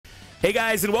Hey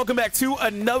guys, and welcome back to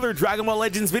another Dragon Ball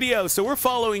Legends video. So we're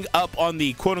following up on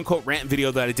the quote-unquote rant video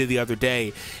that I did the other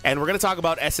day, and we're going to talk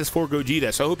about SS4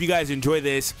 Gogeta. So I hope you guys enjoy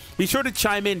this. Be sure to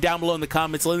chime in down below in the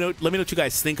comments. Let me know what you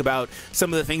guys think about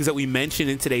some of the things that we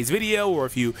mentioned in today's video, or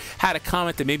if you had a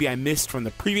comment that maybe I missed from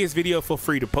the previous video, feel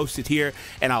free to post it here,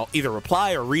 and I'll either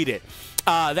reply or read it.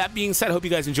 That being said, I hope you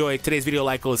guys enjoy. Today's video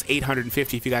like goal is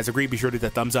 850. If you guys agree, be sure to hit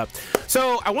that thumbs up.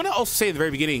 So I want to also say at the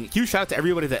very beginning, huge shout out to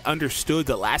everybody that understood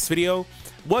the last video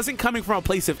wasn't coming from a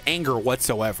place of anger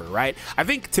whatsoever, right? I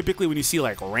think typically when you see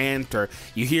like rant or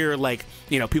you hear like,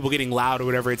 you know, people getting loud or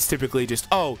whatever, it's typically just,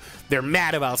 oh, they're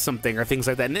mad about something or things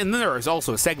like that. And then there is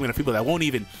also a segment of people that won't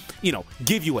even, you know,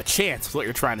 give you a chance with what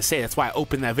you're trying to say. That's why I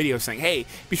opened that video saying, hey,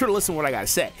 be sure to listen to what I got to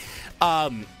say.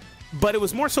 But it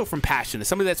was more so from passion. As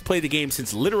somebody that's played the game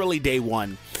since literally day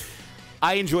one,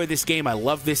 I enjoy this game. I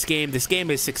love this game. This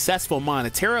game is successful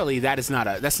monetarily. That's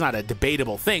not a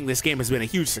debatable thing. This game has been a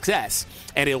huge success,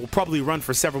 and it will probably run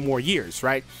for several more years,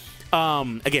 right?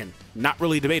 Again, not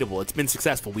really debatable. It's been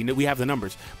successful. We have the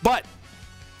numbers, but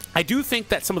I do think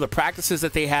that some of the practices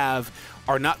that they have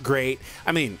are not great.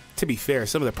 I mean, to be fair,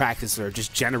 some of the practices are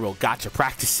just general gotcha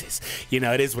practices. You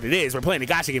know, it is what it is. We're playing a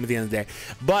gotcha game at the end of the day,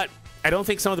 but I don't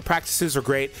think some of the practices are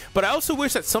great, but I also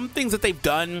wish that some things that they've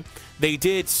done, they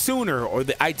did sooner, or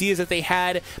the ideas that they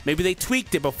had, maybe they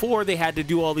tweaked it before they had to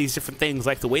do all these different things,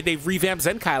 like the way they've revamped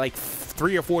Zenkai like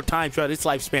 3 or 4 times throughout its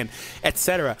lifespan,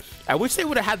 etc. I wish they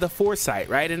would have had the foresight,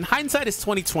 right? And hindsight is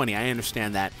 20/20, I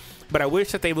understand that, but I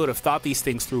wish that they would have thought these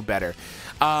things through better.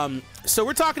 So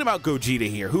we're talking about Gogeta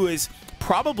here, who is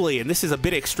probably, and this is a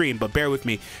bit extreme, but bear with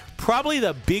me, probably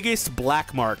the biggest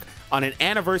black mark on an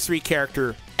anniversary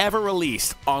character ever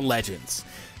released on Legends.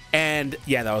 And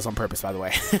yeah, that was on purpose, by the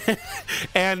way.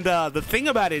 And the thing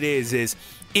about it is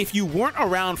if you weren't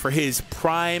around for his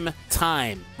prime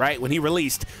time, right, when he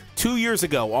released 2 years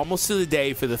ago, almost to the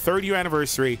day for the 3rd year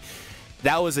anniversary,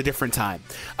 that was a different time.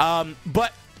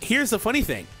 But here's the funny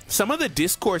thing. Some of the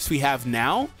discourse we have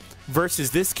now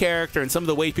versus this character and some of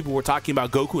the way people were talking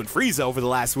about Goku and Frieza over the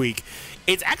last week,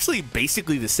 it's actually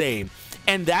basically the same.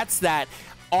 And that's that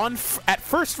at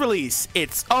first release,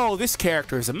 it's, oh, this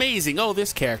character is amazing, oh,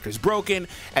 this character is broken,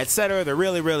 etc. They're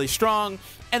really, really strong.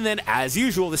 And then, as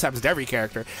usual, this happens to every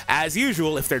character, as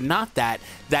usual, if they're not that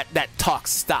talk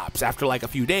stops after like a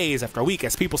few days, after a week,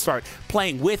 as people start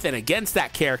playing with and against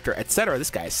that character, etc.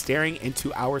 This guy is staring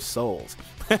into our souls.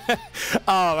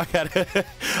 Oh my god.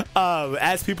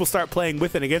 As people start playing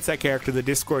with and against that character, the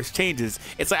discourse changes.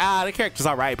 It's like, the character's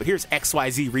alright, but here's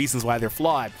XYZ reasons why they're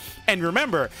flawed. And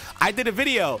remember, I did a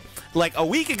video like a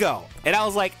week ago, and I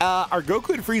was like, are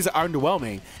Goku and Frieza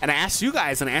underwhelming? And I asked you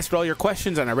guys, and I answered all your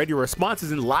questions, and I read your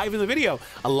responses live in the video.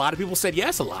 A lot of people said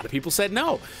yes, a lot of people said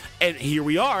no. And here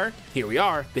we are,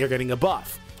 they're getting a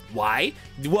buff. Why?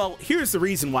 Well, here's the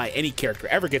reason why any character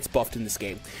ever gets buffed in this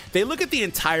game. They look at the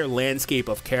entire landscape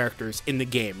of characters in the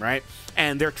game, right?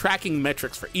 And they're tracking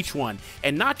metrics for each one.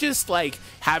 And not just like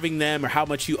having them or how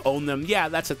much you own them. Yeah,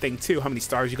 that's a thing too. How many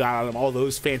stars you got on them, all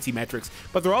those fancy metrics.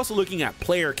 But they're also looking at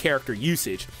player character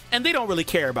usage. And they don't really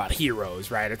care about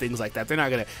heroes, right? Or things like that. They're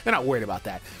not worried about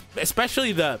that.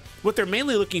 Especially what they're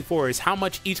mainly looking for is how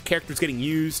much each character is getting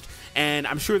used. And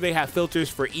I'm sure they have filters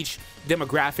for each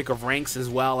demographic of ranks as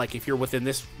well, like if you're within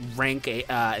this rank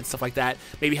and stuff like that,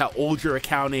 maybe how old your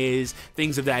account is,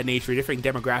 things of that nature, different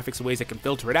demographics and ways that can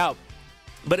filter it out.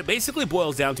 But it basically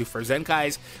boils down to, for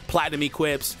Zenkai's platinum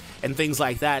equips and things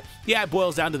like that, yeah, it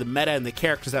boils down to the meta and the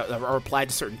characters that are applied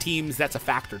to certain teams. That's a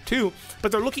factor too,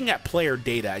 but they're looking at player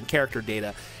data and character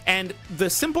data. And the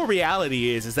simple reality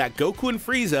is that Goku and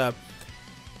Frieza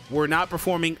were not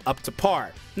performing up to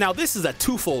par. Now, this is a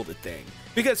two-folded thing,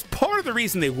 because part of the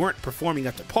reason they weren't performing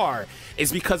up to par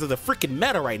is because of the freaking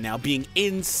meta right now being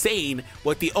insane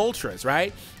with the Ultras,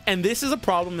 right? And this is a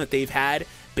problem that they've had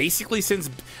basically since,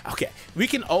 okay, we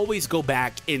can always go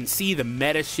back and see the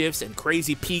meta shifts and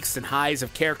crazy peaks and highs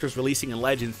of characters releasing in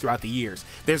Legends throughout the years.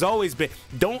 There's always been,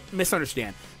 don't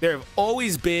misunderstand, there have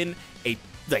always been a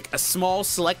small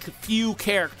select few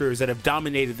characters that have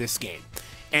dominated this game.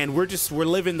 And we're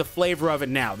living the flavor of it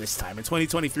now this time. In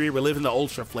 2023, we're living the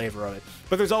ultra flavor of it.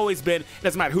 But there's always been, it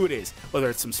doesn't matter who it is, whether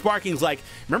it's some sparkings like,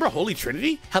 remember Holy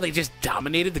Trinity? How they just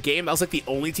dominated the game? That was like the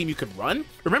only team you could run?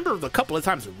 Remember the couple of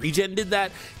times Regen did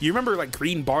that? You remember like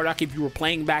Green Bardock if you were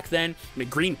playing back then? I mean,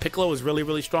 Green Piccolo was really,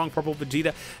 really strong, Purple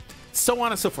Vegeta. So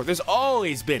on and so forth. There's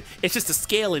always been. It's just the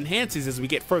scale enhances as we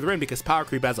get further in because power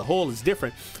creep as a whole is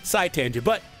different. Side tangent.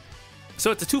 But,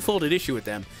 so it's a two-folded issue with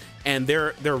them. And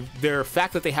their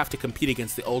fact that they have to compete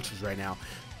against the Ultras right now.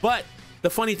 But the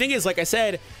funny thing is, like I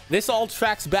said, this all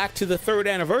tracks back to the 3rd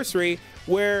anniversary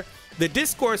where The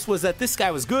discourse was that this guy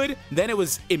was good, then it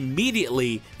was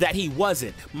immediately that he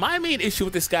wasn't. My main issue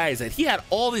with this guy is that he had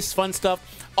all this fun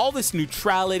stuff, all this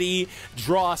neutrality,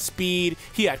 draw speed,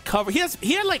 he had cover, he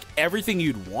had like everything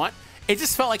you'd want. It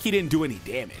just felt like he didn't do any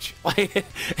damage. Like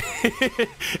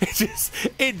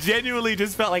it genuinely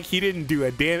just felt like he didn't do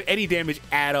any damage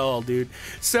at all, dude.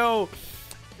 So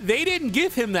they didn't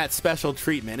give him that special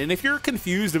treatment. And if you're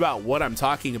confused about what I'm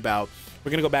talking about,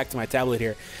 we're gonna go back to my tablet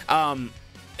here.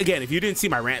 Again, if you didn't see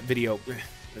my rant video,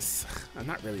 I'm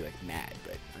not really like mad,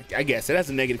 but I guess it has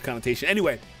a negative connotation.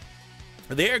 Anyway,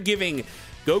 they are giving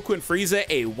Goku and Frieza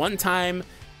a one-time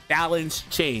balance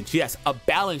change. Yes, a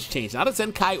balance change, not a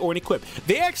Zenkai or an equip.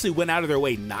 They actually went out of their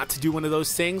way not to do one of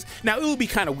those things. Now, it would be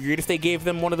kind of weird if they gave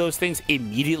them one of those things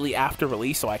immediately after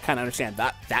release, so I kind of understand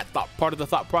that part of the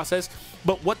thought process.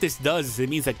 But what this does is it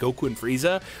means that Goku and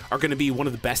Frieza are going to be one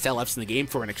of the best LFs in the game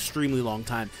for an extremely long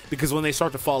time, because when they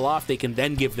start to fall off, they can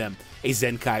then give them a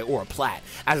Zenkai or a Plat,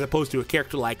 as opposed to a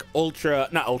character like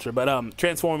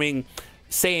transforming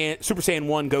Super Saiyan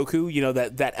 1 Goku, you know,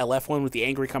 that LF one with the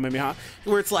angry Kamehameha,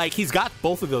 where it's like he's got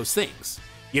both of those things,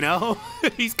 you know?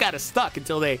 He's kind of stuck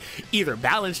until they either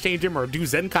balance change him or do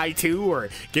Zenkai 2 or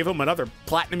give him another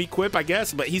platinum equip, I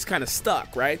guess, but he's kind of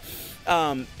stuck, right?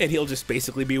 And he'll just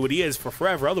basically be what he is for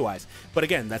forever otherwise. But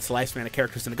again, that's the lifespan of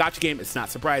characters in a gacha game. It's not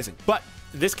surprising. But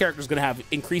this character is going to have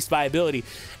increased viability,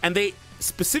 and they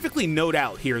specifically note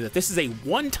out here that this is a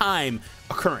one-time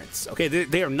occurrence. Okay,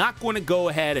 they are not going to go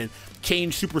ahead and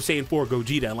change Super Saiyan 4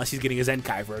 Gogeta unless he's getting a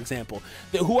Zenkai, for example.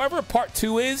 Whoever Part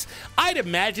 2 is, I'd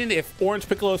imagine if Orange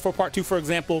Piccolo is for Part 2, for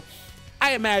example,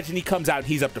 I imagine he comes out and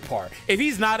he's up to par. If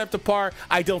he's not up to par,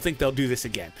 I don't think they'll do this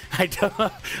again.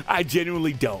 I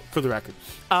genuinely don't, for the record.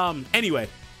 Anyway,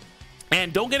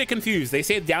 and don't get it confused. They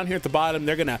say down here at the bottom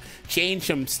they're going to change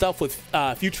some stuff with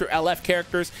future LF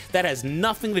characters. That has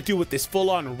nothing to do with this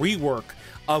full-on rework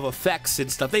of effects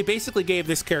and stuff. They basically gave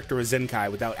this character a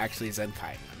Zenkai without actually a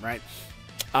Zenkai in them, right?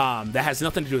 That has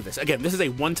nothing to do with this. Again, this is a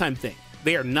one-time thing.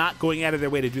 They are not going out of their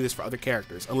way to do this for other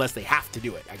characters, unless they have to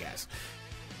do it, I guess.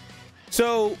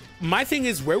 So, my thing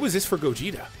is, where was this for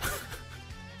Gogeta?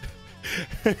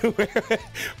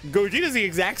 Gogeta's the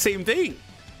exact same thing.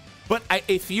 But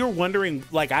if you're wondering,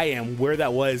 like I am, where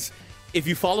that was, if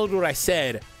you followed what I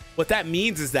said, what that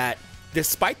means is that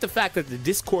despite the fact that the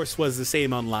discourse was the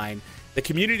same online, the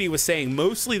community was saying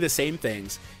mostly the same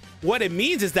things, what it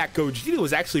means is that Gogeta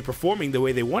was actually performing the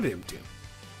way they wanted him to.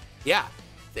 Yeah.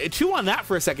 Chew on that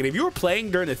for a second. If you were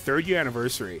playing during the 3rd year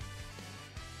anniversary,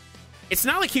 it's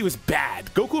not like he was bad.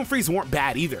 Goku and Frieza weren't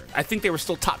bad either. I think they were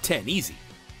still top 10, easy.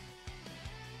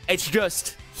 It's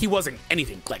just he wasn't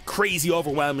anything like crazy,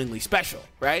 overwhelmingly special,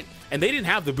 right? And they didn't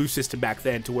have the boost system back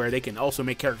then to where they can also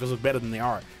make characters look better than they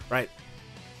are, right?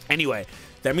 Anyway,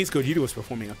 that means Gogeta was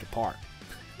performing up to par.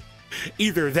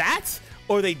 Either that,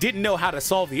 or they didn't know how to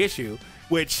solve the issue,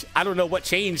 which I don't know what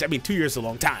changed. I mean, 2 years is a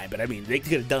long time, but I mean, they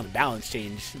could have done a balance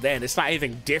change then. It's not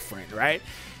anything different, right?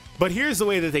 But here's the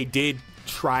way that they did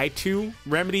try to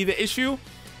remedy the issue,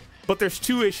 but there's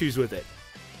 2 issues with it.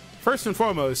 First and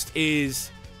foremost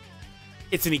is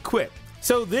it's an equip.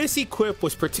 So this equip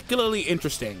was particularly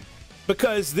interesting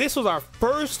because this was our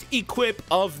first equip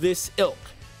of this ilk.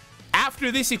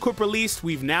 After this equip released,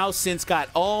 we've now since got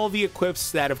all the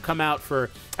equips that have come out for,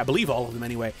 I believe all of them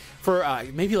anyway, for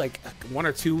maybe like 1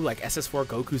 or 2 like SS4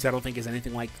 Gokus. I don't think is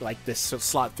anything like this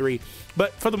slot 3,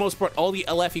 but for the most part, all the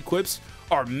LF equips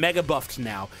are mega buffed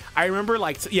now. I remember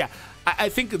yeah, I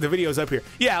think the video's up here.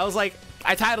 Yeah,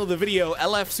 I titled the video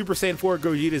LF Super Saiyan 4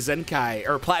 Gogeta Zenkai,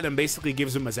 or Platinum basically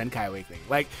gives him a Zenkai awakening.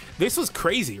 Like, this was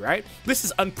crazy, right? This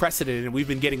is unprecedented, and we've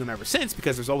been getting them ever since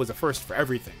because there's always a first for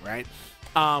everything, right?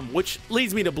 Which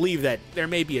leads me to believe that there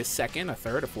may be a second, a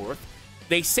third, a fourth.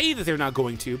 They say that they're not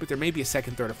going to, but there may be a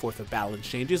second, third, or fourth of balance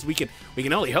changes. We can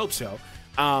only hope so.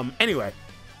 Anyway,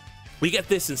 we get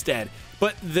this instead.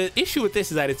 But the issue with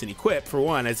this is that it's an equip, for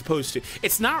one, as opposed to...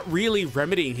 It's not really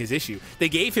remedying his issue. They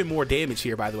gave him more damage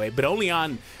here, by the way, but only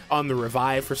on the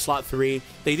revive for slot 3.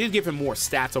 They did give him more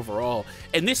stats overall,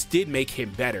 and this did make him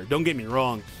better. Don't get me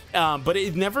wrong. But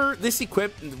this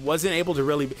equip wasn't able to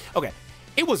really... Okay,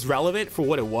 it was relevant for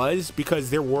what it was because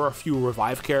there were a few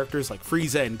revive characters like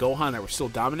Frieza and Gohan that were still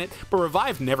dominant, but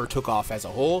revive never took off as a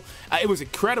whole. It was an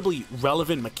incredibly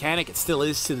relevant mechanic. It still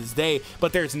is to this day,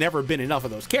 but there's never been enough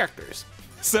of those characters.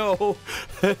 So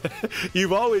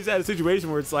you've always had a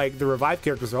situation where it's like the revive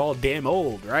characters are all damn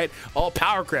old, right? All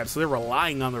power creps, so they're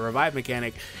relying on the revive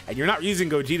mechanic, and you're not using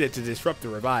Gogeta to disrupt the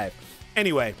revive.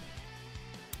 Anyway,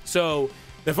 so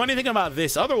the funny thing about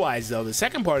this, otherwise though, the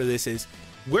second part of this is,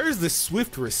 where's the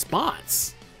swift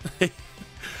response?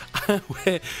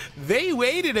 They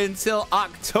waited until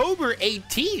October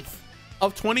 18th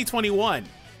of 2021.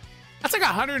 That's like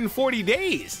 140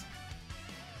 days.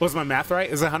 Was my math right?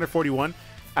 Is it 141?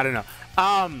 I don't know.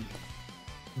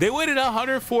 They waited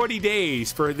 140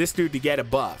 days for this dude to get a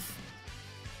buff.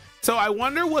 So I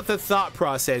wonder what the thought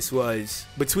process was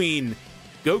between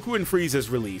Goku and Frieza's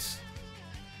release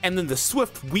and then the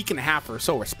swift week and a half or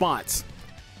so response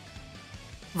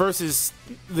versus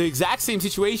the exact same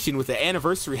situation with the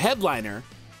anniversary headliner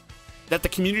that the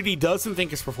community doesn't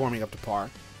think is performing up to par,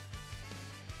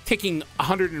 taking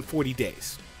 140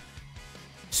 days.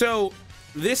 So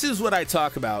this is what I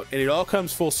talk about, and it all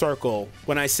comes full circle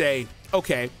when I say,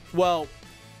 okay, well,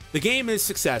 the game is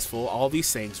successful, all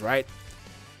these things, right?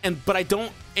 But I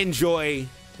don't enjoy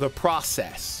the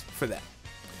process for them.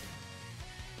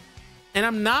 And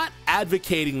I'm not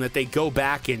advocating that they go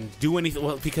back and do anything,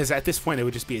 well, because at this point it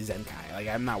would just be a Zenkai. Like,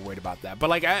 I'm not worried about that. But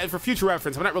like, for future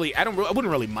reference, I wouldn't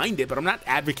really mind it, but I'm not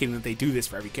advocating that they do this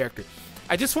for every character.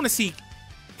 I just want to see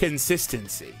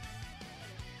consistency.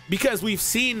 Because we've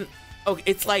seen,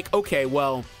 it's like, okay,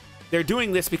 well, they're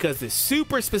doing this because this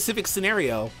super specific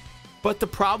scenario, but the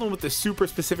problem with the super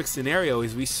specific scenario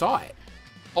is we saw it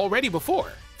already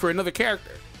before for another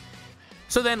character.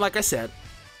 So then, like I said,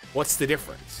 what's the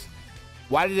difference?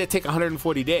 Why did it take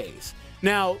 140 days?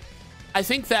 Now, I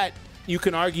think that you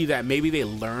can argue that maybe they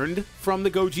learned from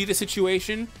the Gogeta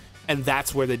situation, and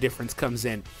that's where the difference comes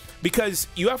in. Because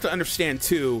you have to understand,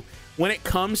 too, when it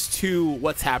comes to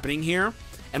what's happening here,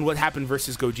 and what happened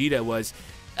versus Gogeta was,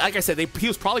 like I said, he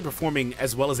was probably performing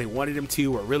as well as they wanted him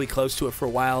to, or really close to it for a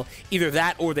while. Either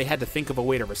that, or they had to think of a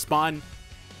way to respond,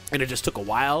 and it just took a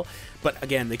while. But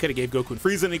again, they could have gave Goku and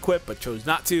Frieza an equip, but chose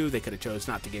not to. They could have chose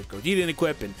not to give Gogeta an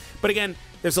equip. But again,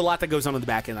 there's a lot that goes on in the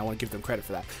back end. I want to give them credit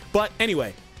for that. But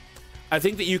anyway, I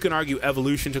think that you can argue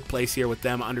evolution took place here with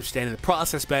them understanding the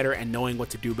process better and knowing what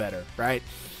to do better, right?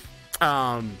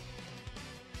 I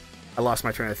lost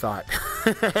my train of thought.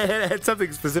 It's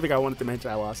something specific I wanted to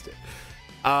mention. I lost it.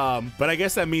 But I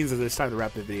guess that means that it's time to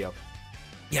wrap the video.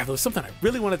 Yeah, there was something I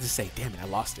really wanted to say. Damn it, I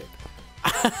lost it.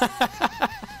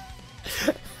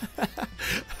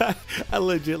 I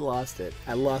legit lost it.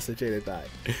 I lost the train of thought.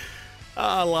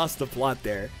 I lost the plot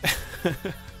there.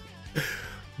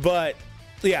 But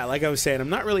yeah, like I was saying, I'm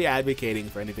not really advocating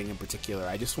for anything in particular.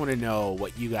 I just want to know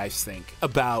what you guys think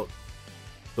about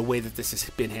the way that this has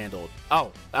been handled.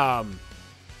 And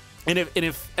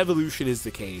if evolution is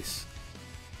the case,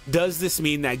 does this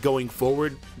mean that going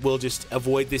forward we'll just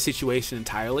avoid this situation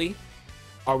entirely?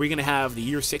 Are we going to have the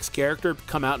year 6 character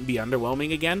come out and be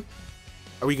underwhelming again?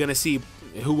 Are we going to see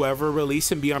whoever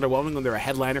release and be underwhelming when they're a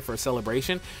headliner for a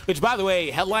celebration? Which, by the way,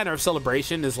 headliner of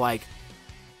celebration is like,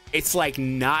 it's like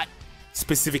not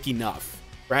specific enough,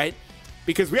 right?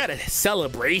 Because we had a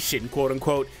celebration, quote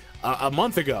unquote, a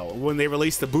month ago when they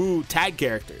released the Boo tag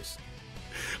characters.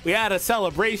 We had a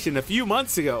celebration a few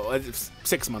months ago,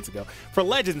 6 months ago, for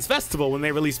Legends Festival when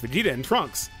they released Vegeta and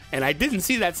Trunks. And I didn't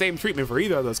see that same treatment for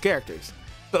either of those characters.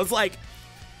 So it's like,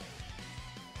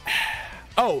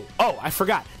 oh, I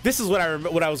forgot. This is what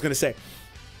I was going to say.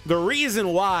 The reason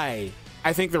why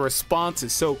I think the response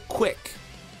is so quick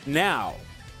now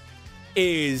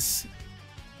is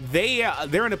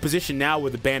they're in a position now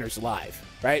where the banner's live,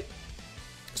 right?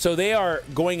 So they are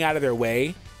going out of their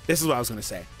way. This is what I was going to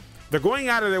say. They're going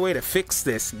out of their way to fix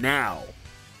this now,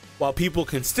 while people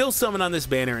can still summon on this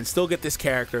banner and still get this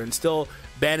character and still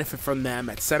benefit from them,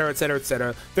 etc., etc.,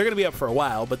 etc. They're going to be up for a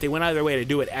while, but they went out of their way to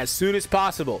do it as soon as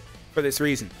possible for this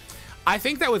reason. I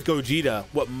think that with Gogeta,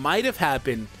 what might have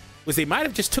happened was they might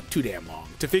have just took too damn long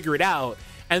to figure it out,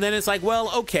 and then it's like,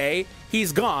 well, okay,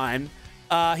 he's gone.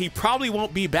 He probably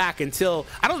won't be back until,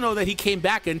 I don't know that he came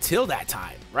back until that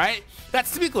time, right?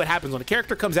 That's typically what happens when a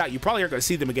character comes out. You probably aren't going to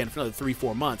see them again for another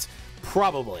 3-4 months,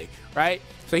 probably, right?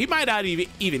 So he might not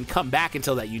even come back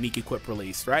until that unique equip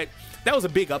release, right? That was a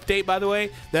big update, by the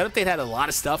way. That update had a lot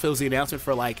of stuff. It was the announcement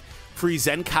for like free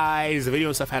Zenkais, the video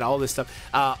and stuff had all this stuff.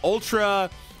 Ultra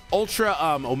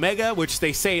Omega, which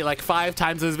they say like 5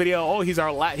 times in this video. Oh,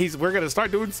 we're gonna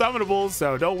start doing summonables,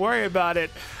 so don't worry about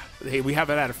it. Hey, we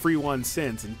haven't had a free one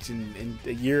since in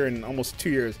a year and almost 2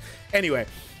 years. Anyway,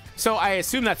 so I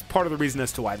assume that's part of the reason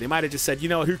as to why they might have just said, you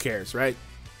know, who cares, right?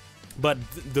 But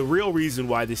the real reason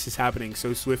why this is happening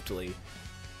so swiftly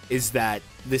is that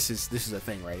this is a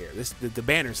thing right here. The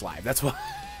banner's live. That's why.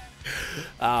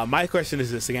 My question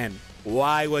is this again: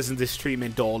 why wasn't this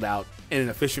treatment doled out in an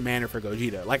efficient manner for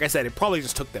Gogeta? Like I said, it probably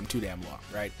just took them too damn long,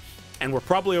 right? And we're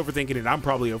probably overthinking it. I'm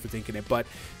probably overthinking it, but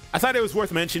I thought it was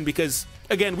worth mentioning because,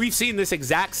 again, we've seen this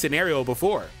exact scenario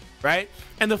before, right?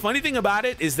 And the funny thing about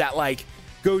it is that, like,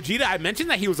 Gogeta, I mentioned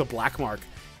that he was a black mark.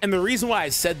 And the reason why I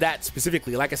said that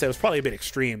specifically, like I said, it was probably a bit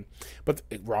extreme, but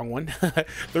wrong one.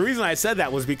 The reason I said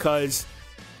that was because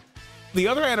the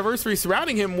other anniversaries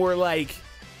surrounding him were like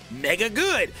mega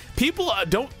good. People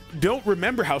don't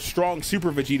remember how strong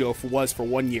Super Vegito was for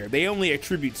 1 year. They only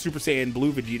attribute Super Saiyan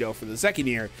Blue Vegito for the second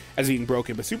year as being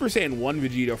broken, but Super Saiyan 1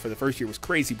 Vegito for the first year was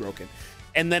crazy broken.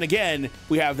 And then again,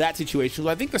 we have that situation.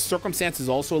 I think the circumstance is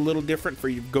also a little different for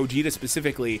Gogeta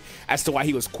specifically as to why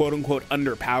he was quote-unquote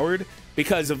underpowered,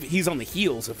 because of he's on the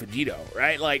heels of Vegito,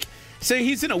 right? Like, so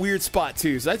he's in a weird spot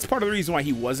too. So that's part of the reason why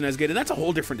he wasn't as good. And that's a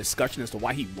whole different discussion as to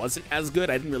why he wasn't as good.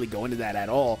 I didn't really go into that at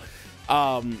all.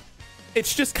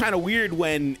 It's just kind of weird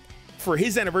when, for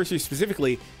his anniversary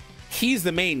specifically, he's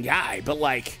the main guy, but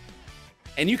like,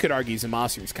 and you could argue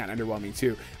Zamasu is kind of underwhelming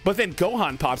too. But then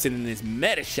Gohan pops in and is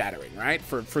meta shattering, right?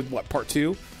 For what, part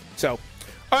 2? So,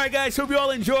 all right, guys, hope you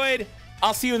all enjoyed.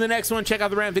 I'll see you in the next one. Check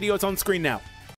out the rant video. It's on the screen now.